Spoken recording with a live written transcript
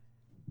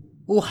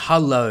Well,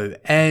 hello,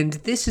 and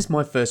this is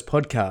my first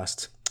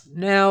podcast.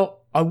 Now,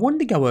 I wanted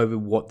to go over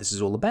what this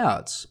is all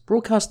about.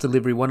 Broadcast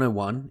Delivery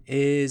 101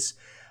 is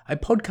a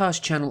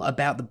podcast channel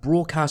about the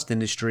broadcast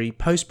industry,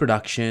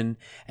 post-production,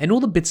 and all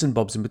the bits and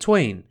bobs in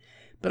between.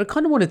 But I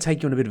kind of want to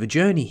take you on a bit of a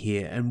journey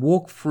here and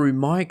walk through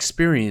my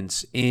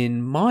experience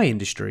in my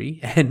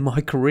industry and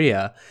my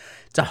career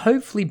to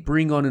hopefully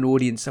bring on an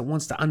audience that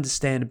wants to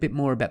understand a bit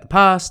more about the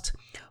past,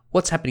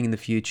 what's happening in the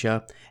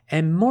future,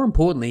 and more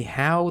importantly,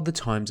 how the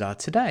times are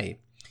today.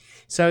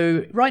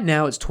 So right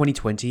now it's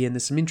 2020 and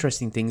there's some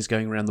interesting things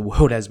going around the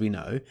world as we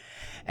know.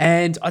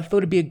 And I thought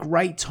it'd be a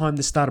great time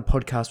to start a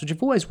podcast, which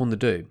I've always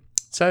wanted to do.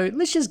 So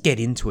let's just get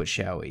into it,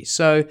 shall we?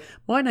 So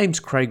my name's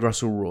Craig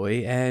Russell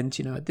Roy, and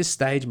at this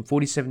stage I'm a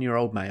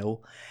 47-year-old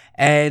male,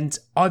 and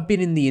I've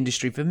been in the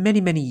industry for many,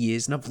 many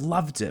years, and I've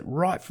loved it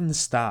right from the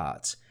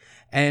start.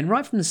 And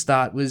right from the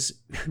start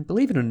was,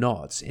 believe it or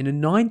not, in a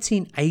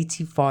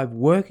 1985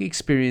 work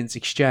experience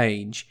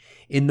exchange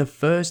in the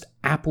first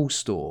Apple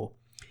store.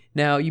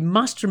 Now, you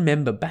must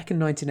remember, back in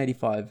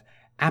 1985,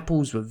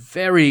 Apples were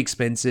very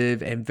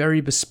expensive and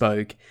very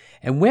bespoke,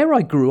 and where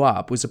I grew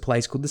up was a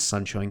place called the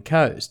Sunshine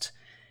Coast.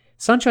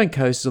 Sunshine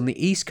Coast is on the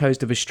east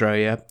coast of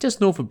Australia, just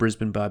north of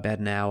Brisbane by about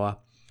an hour,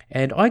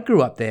 and I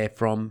grew up there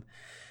from,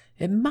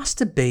 it must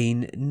have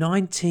been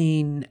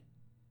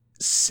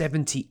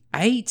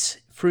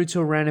 1978 through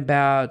to around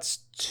about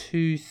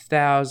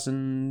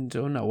 2000,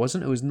 or no, it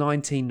wasn't, it was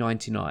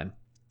 1999.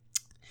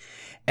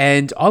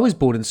 And I was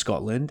born in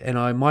Scotland, and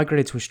I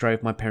migrated to Australia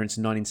with my parents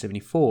in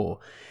 1974.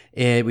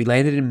 We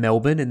landed in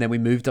Melbourne, and then we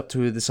moved up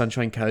to the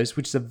Sunshine Coast,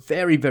 which is a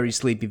very, very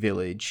sleepy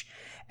village.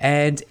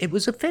 And it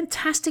was a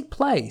fantastic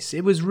place.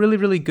 It was really,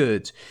 really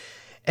good.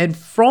 And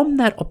from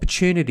that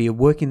opportunity of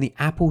working in the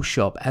Apple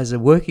shop as a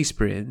work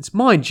experience,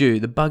 mind you,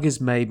 the buggers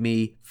made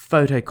me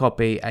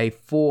photocopy a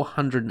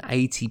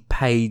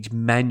 480-page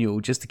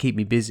manual just to keep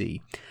me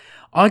busy.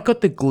 I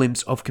got the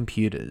glimpse of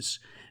computers.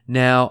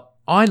 Now,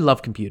 I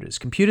love computers.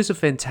 Computers are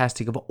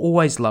fantastic. I've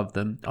always loved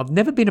them. I've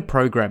never been a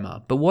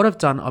programmer, but what I've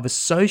done, I've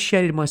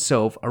associated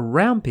myself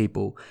around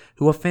people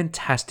who are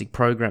fantastic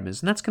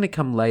programmers, and that's going to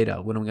come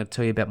later when I'm going to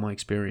tell you about my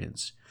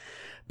experience.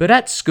 But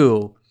at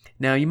school,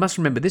 now you must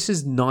remember, this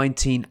is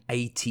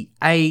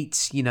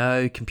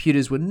 1988,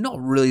 computers were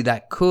not really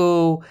that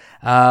cool.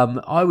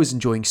 I was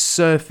enjoying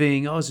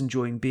surfing, I was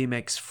enjoying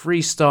BMX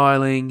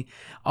freestyling,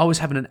 I was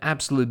having an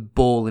absolute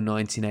ball in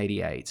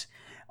 1988.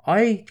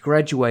 I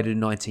graduated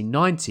in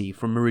 1990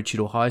 from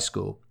Maroochydore High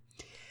School,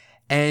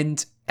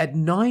 and at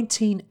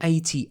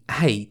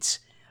 1988,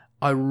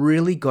 I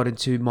really got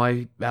into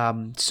my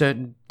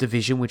certain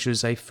division, which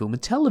was a film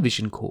and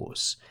television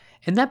course,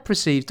 and that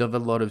perceived of a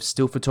lot of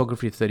still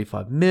photography of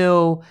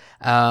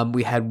 35mm.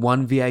 We had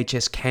one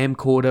VHS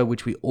camcorder,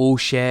 which we all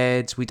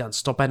shared. We done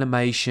stop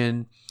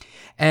animation,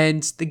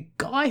 and the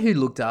guy who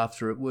looked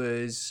after it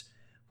was...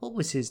 what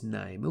was his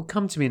name? It'll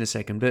come to me in a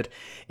second, but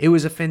it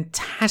was a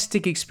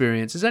fantastic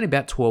experience. There's only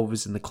about 12 of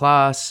us in the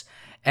class,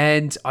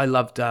 and I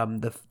loved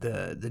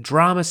the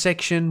drama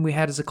section we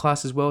had as a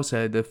class as well.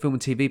 So the film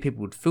and TV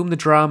people would film the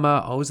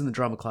drama. I was in the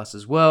drama class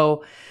as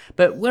well.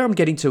 But where I'm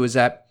getting to is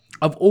that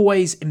I've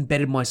always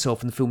embedded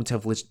myself in the film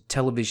and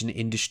television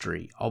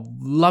industry. I've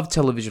loved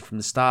television from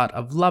the start.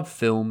 I've loved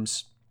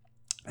films.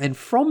 And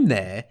from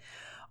there,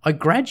 I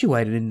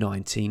graduated in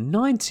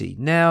 1990.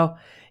 Now,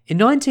 in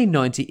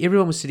 1990,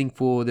 everyone was sitting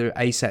for their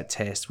ASAT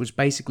test, which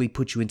basically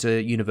put you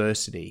into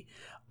university.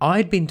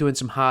 I'd been doing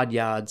some hard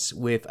yards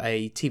with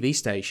a TV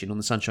station on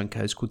the Sunshine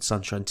Coast called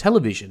Sunshine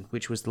Television,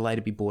 which was to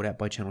later be bought out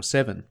by Channel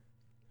 7.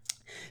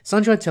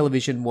 Sunshine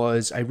Television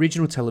was a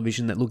regional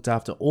television that looked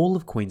after all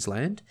of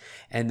Queensland,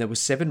 and there were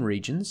 7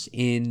 regions.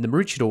 In the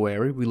Maroochydore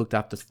area, we looked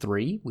after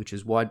 3, which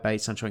is Wide Bay,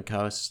 Sunshine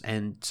Coast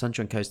and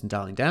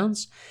Darling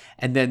Downs,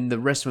 and then the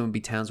rest of them would be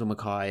Townsville,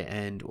 Mackay,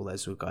 and all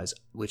those sort of guys,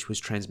 which was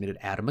transmitted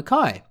out of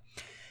Mackay.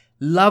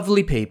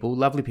 Lovely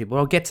people.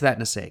 I'll get to that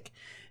in a sec.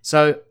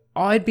 So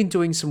I'd been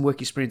doing some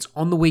work experience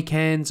on the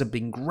weekends. I've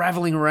been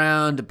gravelling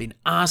around. I've been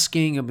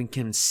asking. I've been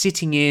kind of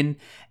sitting in.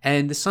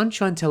 And the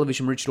Sunshine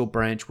Television Maroochydore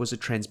branch was a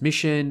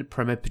transmission,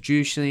 promo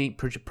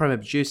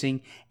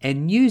producing,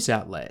 and news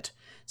outlet.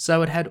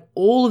 So it had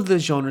all of the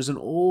genres and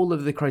all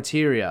of the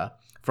criteria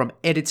from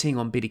editing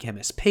on BDCam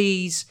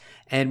SPs,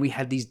 and we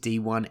had these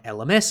D1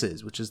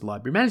 LMSs, which is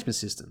library management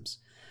systems.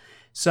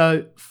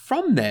 So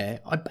from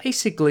there, I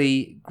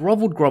basically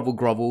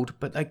groveled,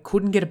 but I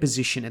couldn't get a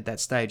position at that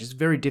stage. It's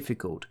very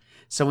difficult.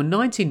 So in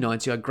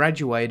 1990, I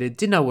graduated,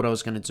 didn't know what I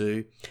was going to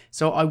do.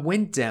 So I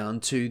went down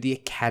to the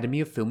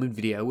Academy of Film and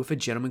Video with a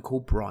gentleman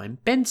called Brian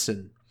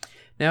Benson.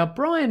 Now,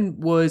 Brian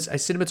was a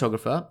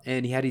cinematographer,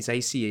 and he had his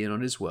ACE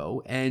on it as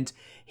well, and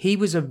he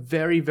was a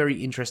very,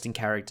 very interesting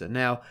character.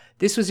 Now,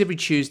 this was every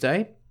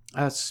Tuesday.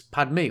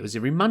 It was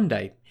every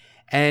Monday.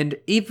 And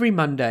every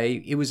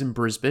Monday, it was in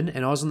Brisbane,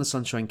 and I was on the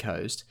Sunshine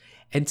Coast.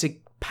 And to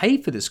pay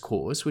for this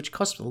course, which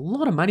cost a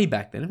lot of money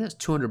back then, and that's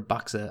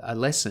 $200 a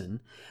lesson,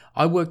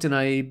 I worked in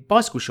a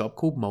bicycle shop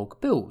called Mulga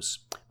Bills,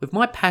 with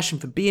my passion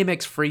for BMX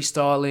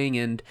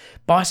freestyling and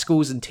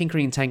bicycles and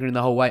tinkering and tankering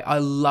the whole way, I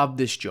love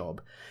this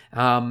job.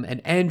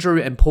 And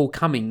Andrew and Paul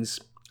Cummings,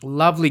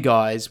 lovely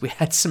guys. We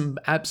had some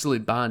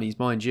absolute barneys,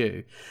 mind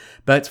you.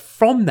 But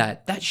from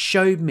that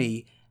showed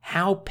me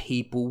how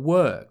people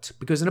worked.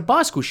 Because in a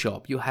bicycle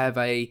shop, you'll have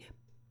a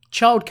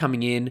child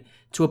coming in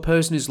to a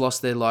person who's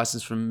lost their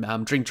license from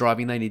drink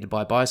driving. They need to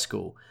buy a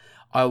bicycle.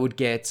 I would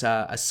get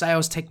a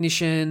sales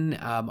technician.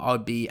 I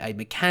would be a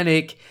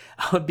mechanic.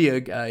 I would be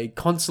a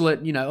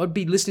consulate. I'd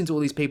be listening to all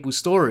these people's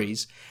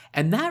stories.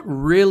 And that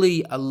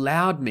really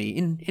allowed me,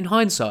 in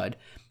hindsight,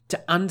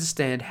 to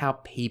understand how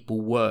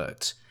people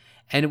worked.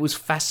 And it was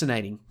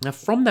fascinating. Now,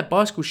 from that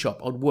bicycle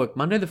shop, I'd work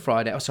Monday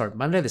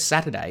to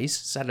Saturdays.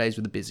 Saturdays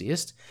were the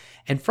busiest.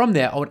 And from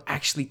there, I would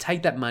actually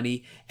take that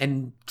money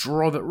and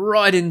drive it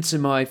right into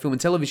my film and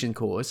television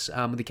course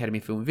with the Academy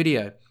of Film and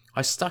Video.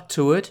 I stuck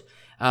to it.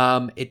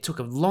 It took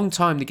a long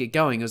time to get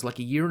going. It was like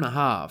a year and a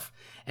half.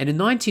 And in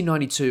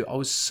 1992, I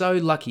was so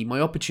lucky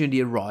my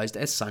opportunity arose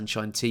at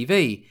Sunshine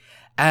TV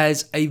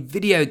as a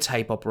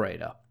videotape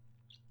operator.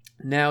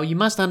 Now, you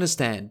must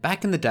understand,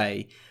 back in the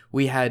day,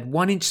 we had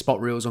 1-inch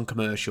spot reels on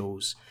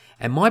commercials.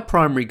 And my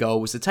primary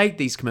goal was to take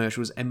these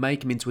commercials and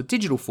make them into a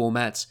digital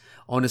format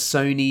on a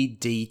Sony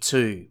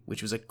D2,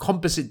 which was a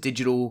composite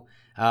digital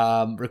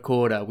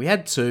recorder. We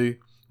had two.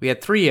 We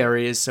had 3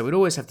 areas, so we'd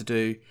always have to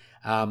do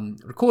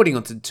recording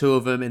onto 2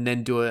 of them and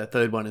then do a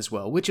third one as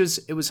well,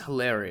 it was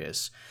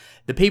hilarious.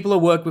 The people I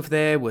worked with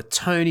there were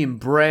Tony and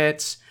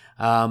Brett,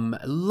 a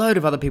load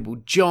of other people,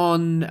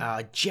 John,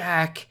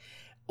 Jack,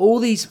 all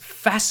these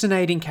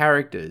fascinating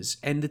characters.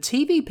 And the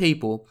TV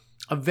people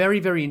are very,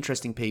 very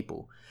interesting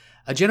people.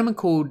 A gentleman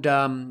called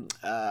John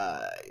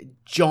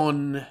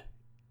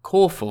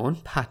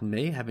Cawthorn, pardon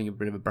me, having a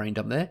bit of a brain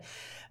dump there,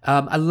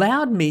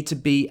 allowed me to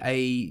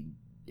be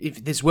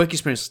if this work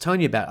experience I was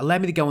telling you about,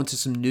 allowed me to go into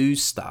some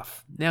news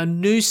stuff. Now,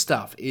 news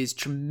stuff is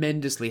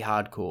tremendously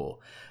hardcore.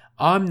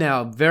 I'm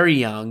now very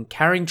young,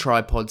 carrying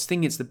tripods,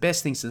 thinking it's the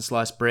best thing since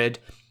sliced bread.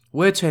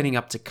 We're turning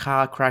up to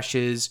car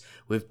crashes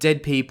with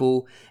dead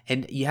people.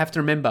 And you have to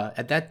remember,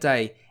 at that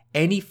day,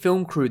 any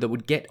film crew that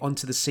would get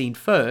onto the scene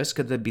first,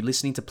 because they'd be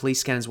listening to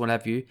police scanners, what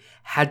have you,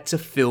 had to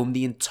film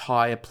the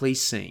entire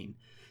police scene.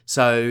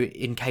 So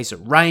in case it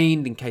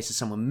rained, in case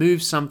someone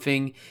moved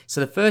something.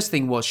 So the first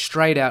thing was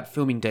straight out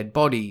filming dead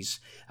bodies,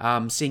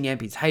 seeing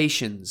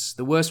amputations.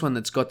 The worst one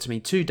that's got to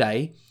me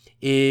today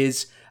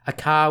is a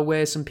car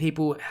where some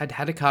people had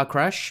had a car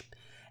crash,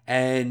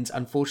 and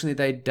unfortunately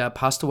they'd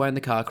passed away in the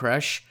car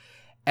crash,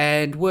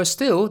 and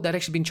they'd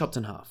actually been chopped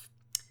in half.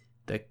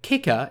 The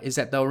kicker is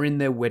that they were in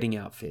their wedding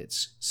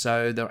outfits.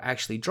 So they were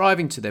actually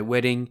driving to their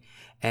wedding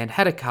and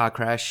had a car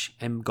crash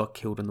and got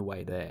killed on the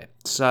way there.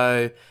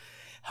 So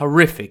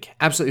horrific,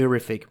 absolutely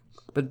horrific.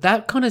 But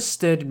that kind of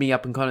stirred me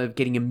up and kind of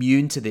getting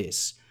immune to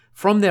this.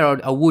 From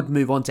there, I would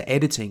move on to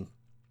editing.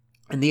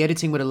 And the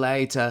editing would allow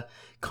you to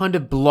kind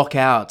of block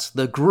out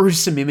the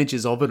gruesome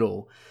images of it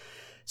all.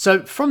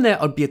 So from there,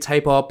 I'd be a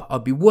tape op.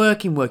 I'd be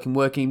working.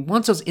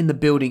 Once I was in the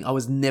building, I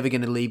was never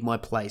going to leave my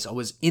place. I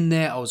was in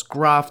there. I was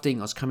grafting.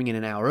 I was coming in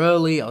an hour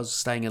early. I was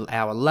staying an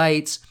hour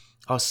late.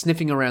 I was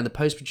sniffing around the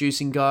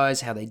post-producing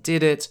guys, how they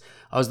did it.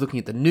 I was looking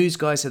at the news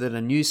guys, how they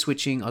did news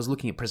switching. I was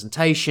looking at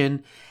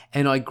presentation.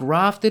 And I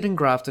grafted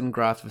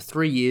for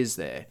 3 years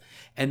there.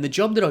 And the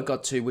job that I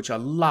got to, which I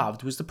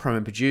loved, was the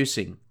promo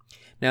producing.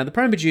 Now, the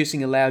promo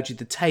producing allowed you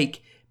to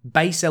take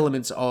base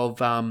elements of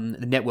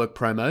the network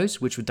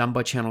promos, which were done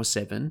by Channel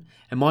 7.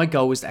 And my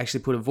goal was to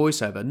actually put a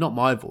voiceover, not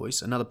my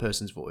voice, another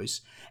person's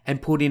voice,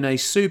 and put in a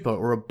super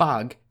or a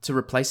bug to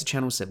replace the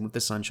Channel 7 with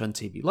the Sunshine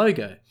TV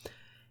logo.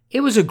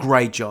 It was a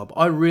great job.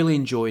 I really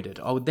enjoyed it.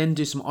 I would then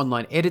do some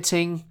online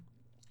editing,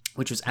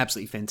 which was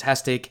absolutely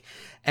fantastic.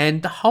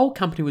 And the whole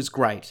company was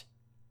great.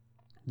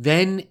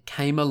 Then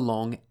came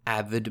along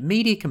Avid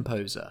Media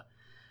Composer.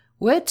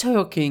 We're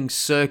talking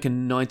circa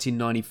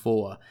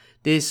 1994.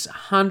 This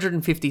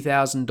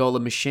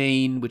 $150,000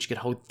 machine, which could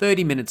hold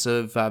 30 minutes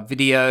of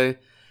video.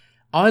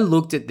 I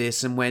looked at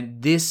this and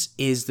went, this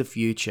is the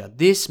future.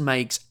 This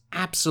makes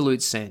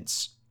absolute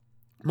sense.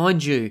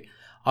 Mind you,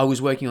 I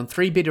was working on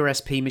 3-bit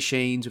SP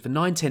machines with a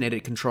 910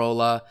 edit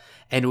controller,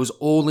 and it was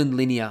all in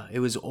linear. It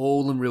was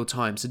all in real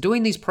time. So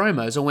doing these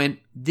promos, I went,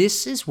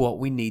 this is what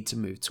we need to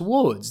move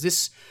towards.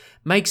 This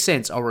makes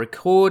sense. I'll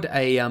record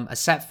a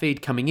SAT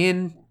feed coming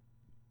in.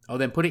 I'll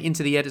then put it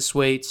into the edit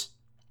suite.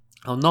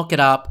 I'll knock it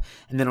up,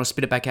 and then I'll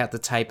spit it back out the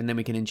tape, and then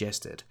we can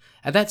ingest it.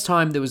 At that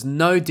time, there was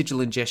no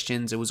digital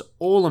ingestions. It was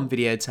all on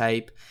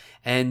videotape,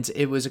 and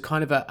it was a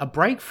kind of a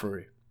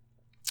breakthrough.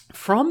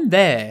 From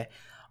there,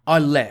 I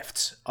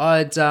left.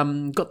 I'd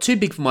got too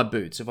big for my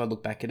boots, if I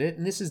look back at it,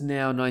 and this is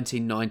now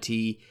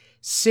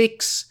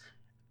 1996.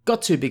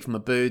 Got too big for my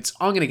boots.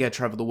 I'm going to go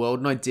travel the world,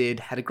 and I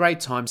did. Had a great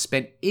time.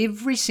 Spent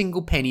every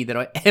single penny that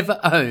I ever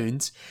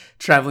owned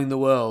traveling the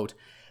world.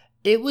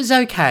 It was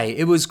okay.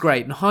 It was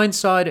great. In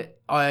hindsight,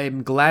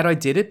 I'm glad I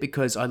did it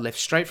because I left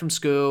straight from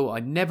school.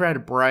 I never had a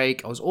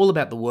break. I was all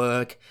about the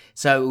work.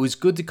 So it was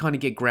good to kind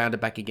of get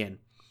grounded back again.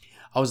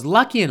 I was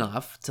lucky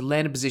enough to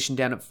land a position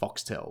down at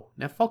Foxtel.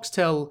 Now,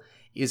 Foxtel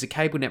is a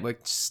cable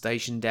network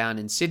station down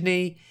in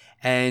Sydney,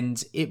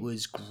 and it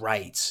was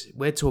great.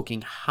 We're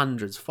talking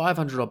hundreds,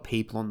 500 odd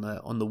people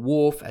on the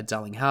wharf at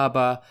Darling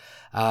Harbour.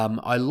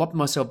 I locked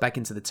myself back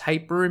into the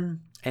tape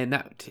room, and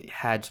that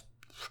had,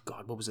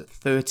 God, what was it,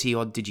 30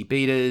 odd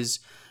digibeaters,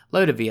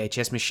 load of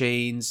VHS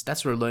machines.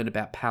 That's where I learned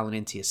about PAL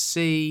and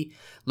NTSC,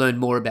 learned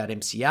more about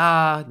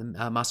MCR,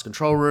 the Master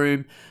Control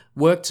Room,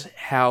 worked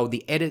how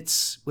the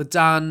edits were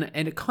done,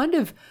 and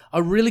I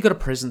really got a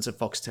presence at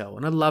Foxtel,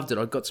 and I loved it.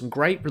 I got some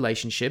great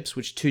relationships,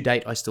 which to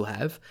date I still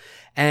have,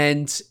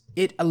 and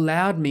it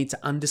allowed me to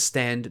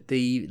understand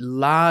the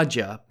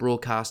larger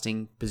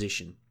broadcasting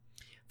position.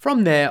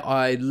 From there,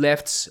 I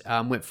left,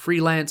 went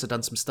freelance. I've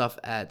done some stuff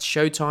at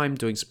Showtime,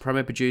 doing some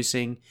promo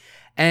producing,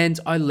 and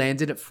I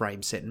landed at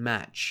Frame Set and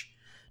Match.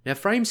 Now,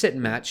 Frame Set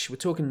and Match, we're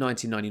talking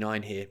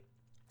 1999 here,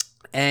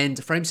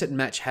 and Frame Set and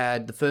Match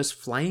had the first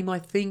Flame, I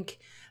think,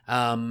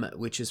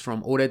 which is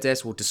from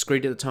Autodesk, or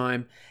Discreet at the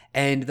time,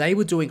 and they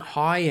were doing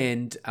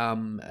high-end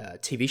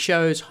TV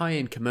shows,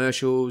 high-end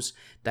commercials.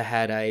 They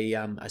had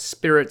a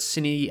Spirit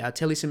Cine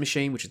Telesim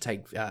machine, which would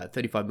take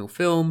 35mm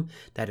film.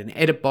 They had an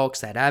edit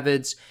box, they had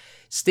Avids.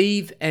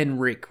 Steve and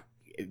Rick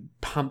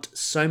pumped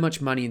so much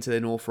money into their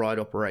North Ryde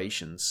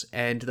operations,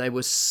 and they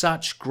were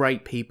such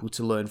great people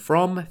to learn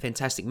from,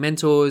 fantastic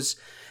mentors,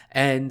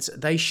 and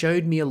they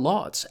showed me a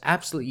lot,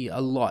 absolutely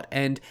a lot.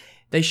 And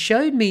they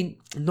showed me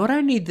not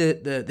only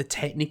the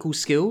technical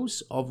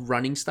skills of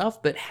running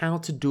stuff, but how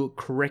to do it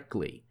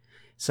correctly.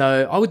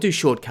 So I would do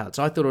shortcuts.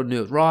 I thought I'd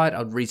do it right.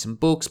 I'd read some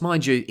books.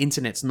 Mind you,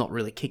 internet's not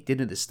really kicked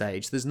in at this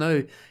stage. There's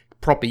no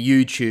proper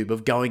YouTube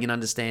of going and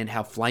understand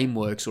how Flame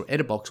works or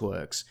Editbox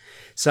works.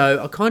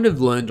 So I kind of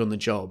learned on the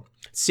job.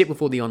 Sit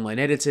with all the online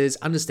editors,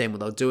 understand what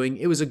they were doing.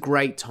 It was a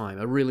great time.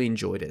 I really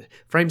enjoyed it.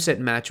 Frameset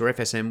Match, or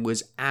FSM,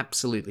 was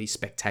absolutely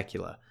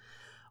spectacular.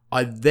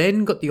 I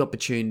then got the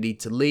opportunity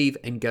to leave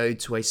and go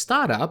to a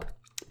startup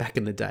back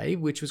in the day,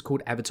 which was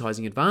called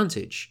Advertising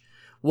Advantage.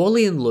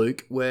 Wally and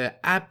Luke were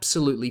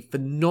absolutely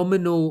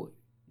phenomenal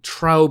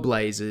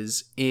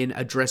trailblazers in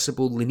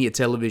addressable linear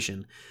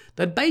television.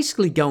 They'd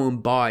basically go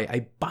and buy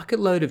a bucket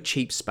load of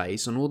cheap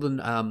space on all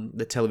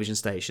the television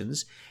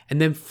stations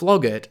and then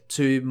flog it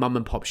to mum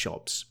and pop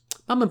shops.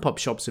 Mum and pop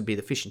shops would be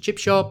the fish and chip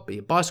shop, be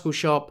a bicycle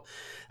shop,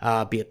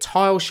 be a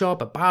tile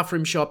shop, a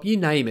bathroom shop, you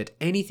name it.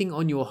 Anything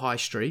on your high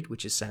street,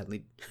 which is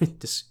sadly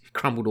just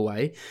crumbled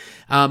away,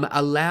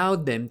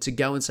 allowed them to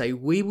go and say,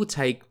 we will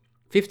take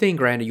 15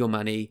 grand of your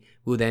money,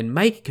 we'll then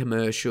make a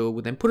commercial,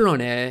 we'll then put it on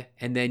air,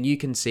 and then you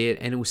can see it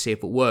and we'll see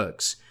if it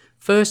works.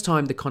 First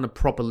time the kind of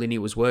proper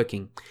linear was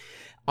working.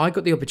 I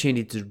got the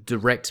opportunity to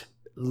direct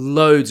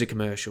loads of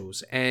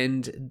commercials,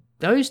 and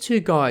those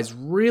two guys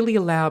really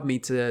allowed me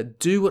to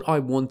do what I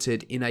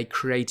wanted in a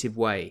creative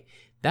way.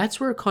 That's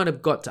where I kind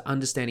of got to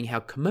understanding how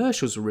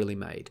commercials were really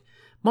made.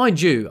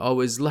 Mind you, I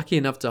was lucky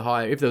enough to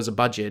hire, if there was a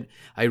budget,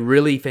 a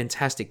really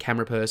fantastic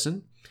camera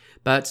person.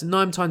 But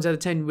 9 times out of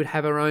 10, we'd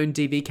have our own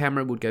DV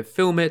camera, we'd go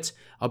film it,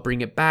 I'll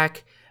bring it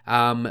back.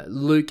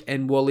 Luke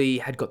and Wally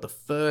had got the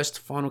first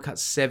Final Cut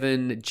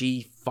 7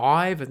 G5,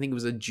 I think it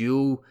was a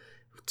dual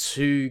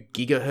 2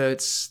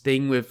 gigahertz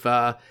thing with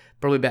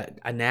probably about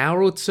an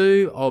hour or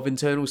two of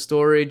internal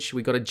storage.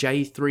 We got a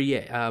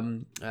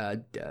J3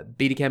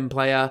 Betacam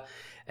player,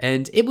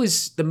 and it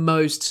was the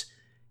most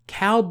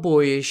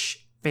cowboyish,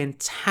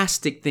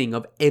 fantastic thing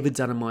I've ever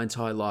done in my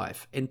entire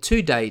life. And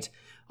to date,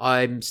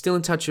 I'm still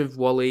in touch with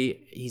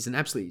Wally. He's an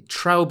absolute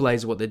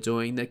trailblazer what they're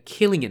doing. They're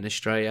killing it in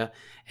Australia,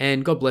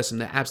 and God bless them,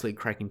 they're absolutely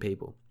cracking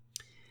people.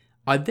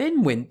 I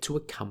then went to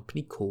a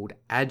company called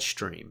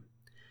AdStream.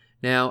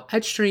 Now,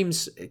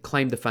 AdStream's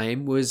claim to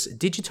fame was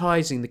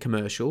digitizing the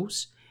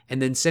commercials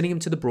and then sending them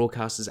to the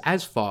broadcasters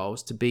as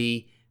files to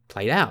be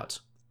played out.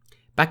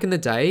 Back in the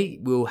day,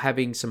 we were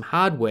having some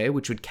hardware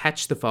which would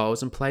catch the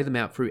files and play them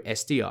out through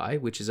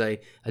SDI, which is a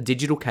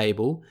digital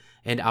cable,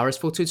 and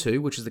RS422,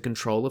 which is the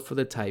controller for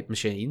the tape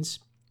machines.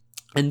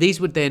 And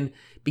these would then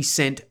be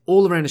sent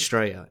all around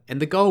Australia. And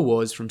the goal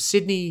was from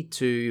Sydney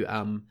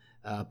to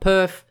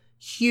Perth,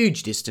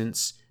 huge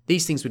distance.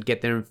 These things would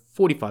get there in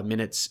 45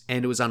 minutes,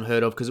 and it was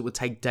unheard of because it would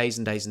take days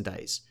and days and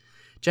days.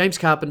 James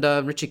Carpenter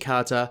and Richard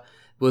Carter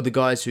were the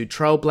guys who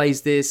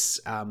trailblazed this.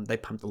 They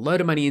pumped a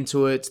load of money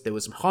into it. There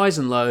were some highs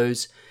and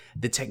lows.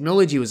 The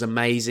technology was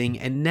amazing,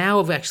 and now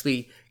I've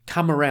actually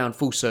come around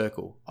full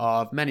circle.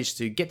 I've managed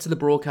to get to the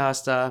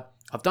broadcaster,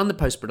 I've done the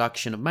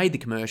post-production, I've made the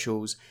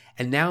commercials,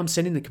 and now I'm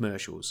sending the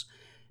commercials.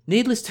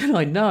 Needless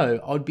to know,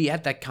 I'd be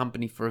at that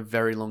company for a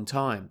very long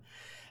time.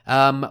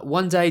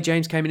 One day,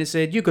 James came in and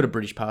said, "You've got a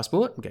British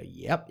passport?" I go,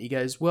 "Yep." He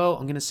goes, "Well,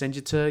 I'm going to send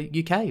you to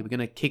UK. We're going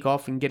to kick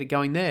off and get it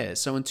going there."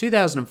 So in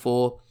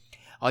 2004,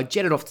 I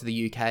jetted off to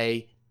the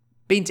UK,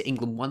 been to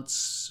England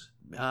once,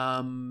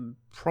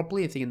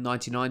 probably I think in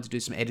 99 to do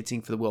some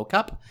editing for the World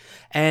Cup,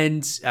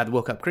 and the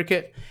World Cup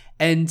cricket,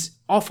 and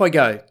off I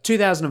go.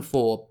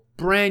 2004,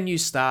 brand new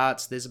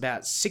start. There's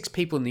about 6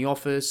 people in the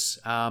office,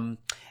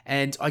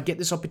 and I get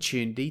this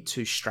opportunity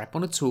to strap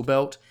on a tool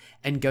belt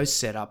and go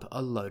set up a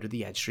load of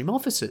the AdStream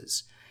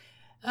offices.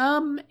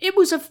 It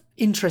was an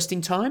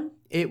interesting time.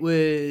 It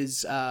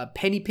was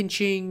penny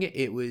pinching.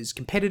 It was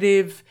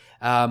competitive.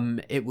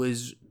 It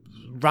was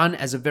run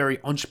as a very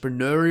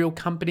entrepreneurial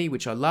company,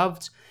 which I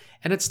loved.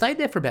 And I'd stayed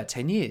there for about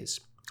 10 years.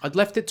 I'd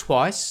left it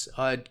twice.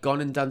 I'd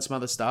gone and done some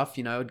other stuff.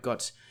 I'd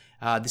got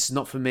This Is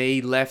Not For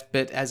Me, left,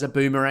 but as a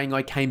boomerang,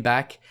 I came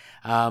back.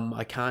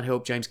 I can't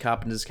help James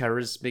Carpenter's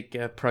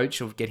charismatic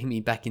approach of getting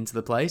me back into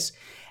the place.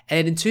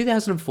 And in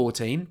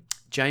 2014,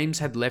 James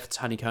had left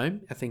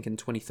Honeycomb, I think in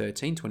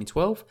 2013,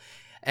 2012,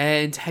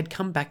 and had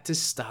come back to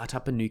start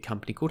up a new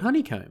company called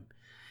Honeycomb.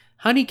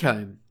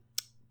 Honeycomb,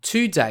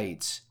 to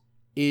date,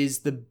 is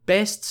the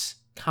best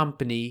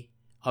company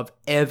I've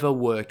ever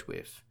worked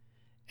with.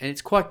 And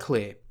it's quite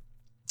clear.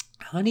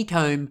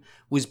 Honeycomb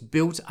was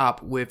built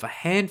up with a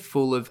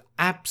handful of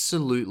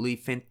absolutely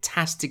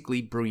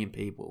fantastically brilliant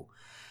people.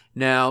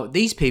 Now,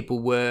 these people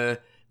were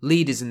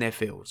leaders in their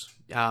fields,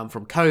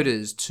 from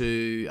coders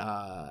to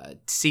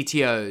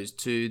CTOs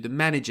to the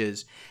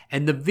managers,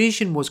 and the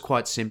vision was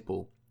quite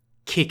simple: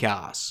 kick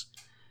ass.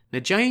 Now,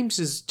 James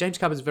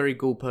Carpenter's a very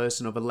cool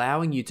person of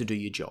allowing you to do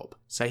your job.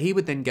 So he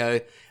would then go,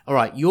 all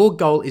right, your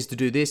goal is to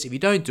do this. If you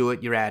don't do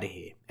it, you're out of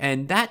here.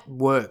 And that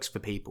works for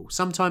people.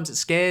 Sometimes it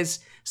scares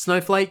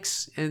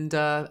snowflakes and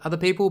other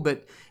people,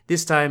 but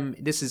this time,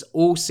 this is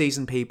all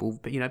seasoned people.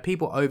 But,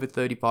 people over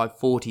 35,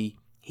 40,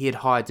 he had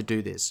hired to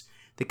do this.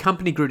 The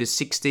company grew to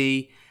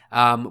 60.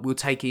 We were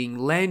taking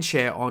land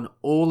share on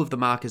all of the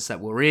markets that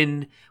we're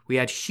in. We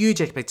had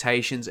huge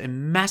expectations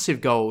and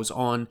massive goals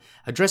on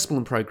addressable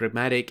and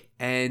programmatic,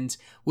 and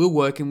we were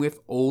working with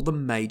all the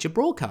major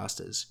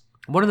broadcasters.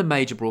 One of the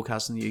major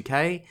broadcasters in the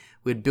UK,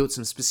 we had built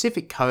some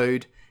specific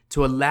code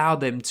to allow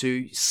them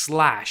to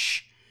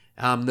slash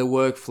the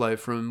workflow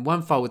from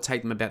one file would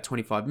take them about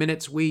 25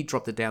 minutes. We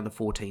dropped it down to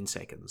 14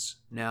 seconds.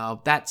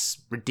 Now,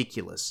 that's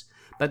ridiculous.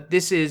 But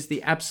this is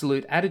the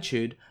absolute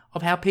attitude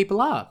of how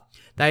people are.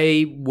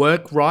 They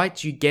work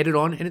right, you get it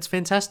on, and it's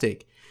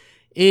fantastic.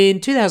 In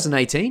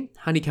 2018,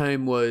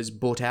 Honeycomb was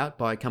bought out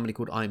by a company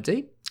called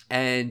IMD,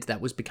 and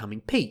that was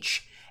becoming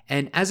Peach.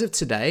 And as of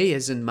today,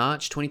 as in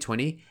March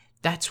 2020,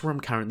 that's where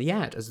I'm currently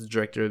at as the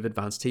director of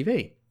Advanced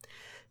TV.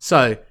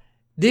 So,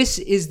 this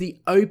is the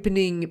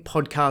opening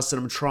podcast that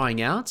I'm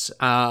trying out.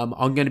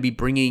 I'm going to be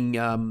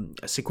bringing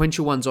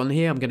sequential ones on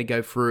here. I'm going to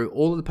go through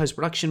all of the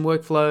post-production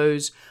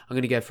workflows. I'm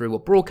going to go through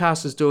what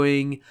broadcasters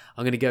doing.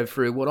 I'm going to go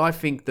through what I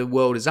think the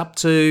world is up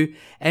to.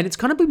 And it's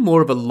kind of been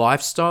more of a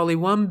lifestyle-y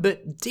one,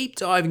 but deep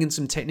diving in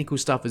some technical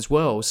stuff as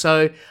well.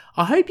 So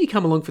I hope you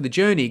come along for the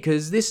journey,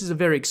 because this is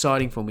very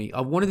exciting for me.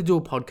 I've wanted to do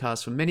a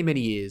podcast for many,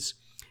 many years.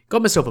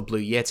 Got myself a Blue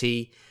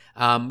Yeti.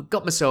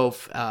 Got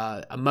myself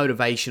a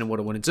motivation of what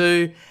I want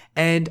to do,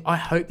 and I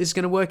hope this is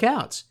going to work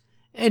out.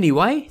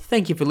 Anyway,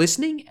 thank you for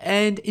listening,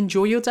 and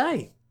enjoy your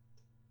day.